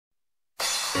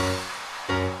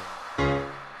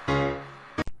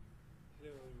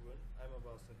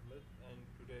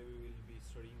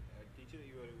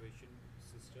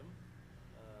system.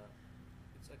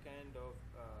 It's a kind of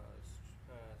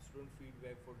student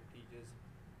feedback for the teachers,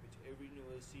 which every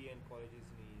university and colleges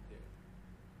need there.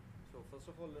 So first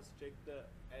of all, let's check the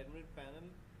admin panel.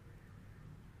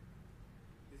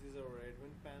 This is our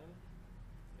admin panel.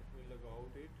 Let me log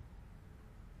out it.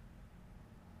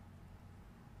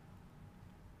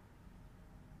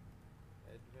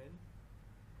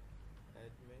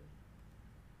 Admin.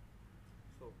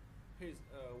 So here's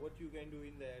what you can do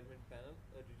in the admin panel: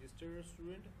 register a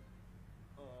student,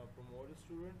 promote a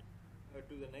student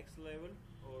to the next level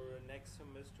or next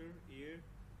semester, year,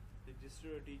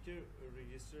 register a teacher,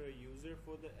 register a user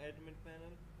for the admin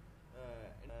panel,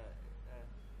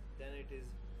 then it is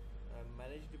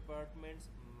manage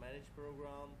departments, manage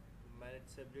program, manage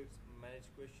subjects, manage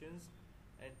questions,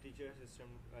 and teacher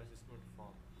assessment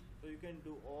form. So you can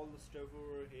do all the stuff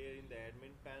over here in the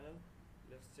admin panel.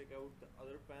 Let's check out the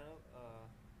other panel.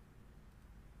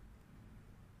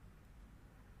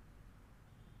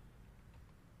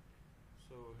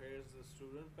 So here's the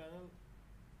student panel.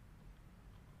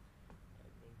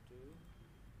 Admin 2.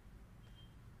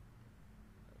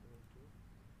 Let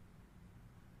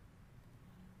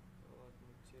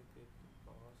me check it.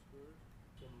 Password.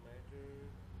 The matter.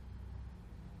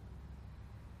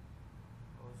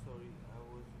 Oh, sorry, I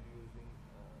was using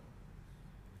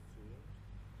student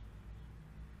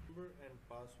number and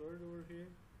password over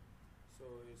here. So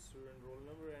it's student roll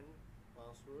number and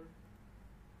password.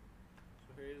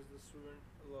 So here is the student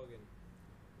login.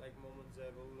 Like Mohammed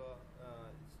Zabullah,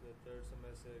 it's the third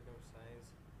semester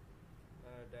science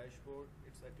dashboard.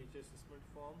 It's a teacher assessment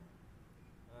form.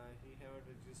 He haven't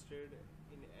registered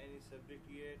in any subject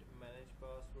yet. Manage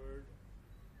password.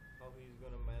 How he's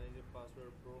gonna manage a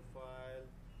password profile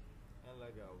and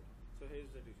log out. So here's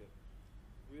the teacher.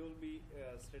 We will be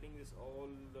studying this all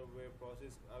the way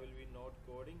process. I will be not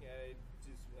coding. I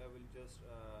will just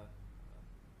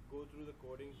go through the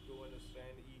coding to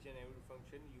understand each and every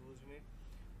function used in it.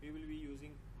 We will be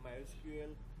using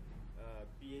MySQL,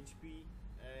 PHP,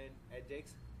 and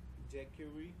Ajax,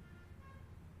 jQuery,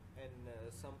 and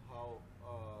somehow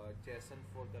JSON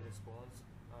for the response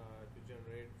to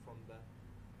generate from the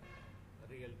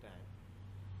real time.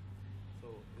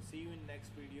 So see you in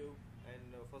next video, and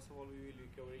first of all we will be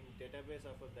covering database.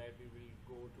 After that we will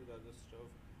go to the other stuff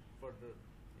further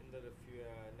in the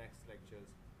next lectures.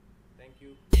 Thank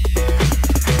you.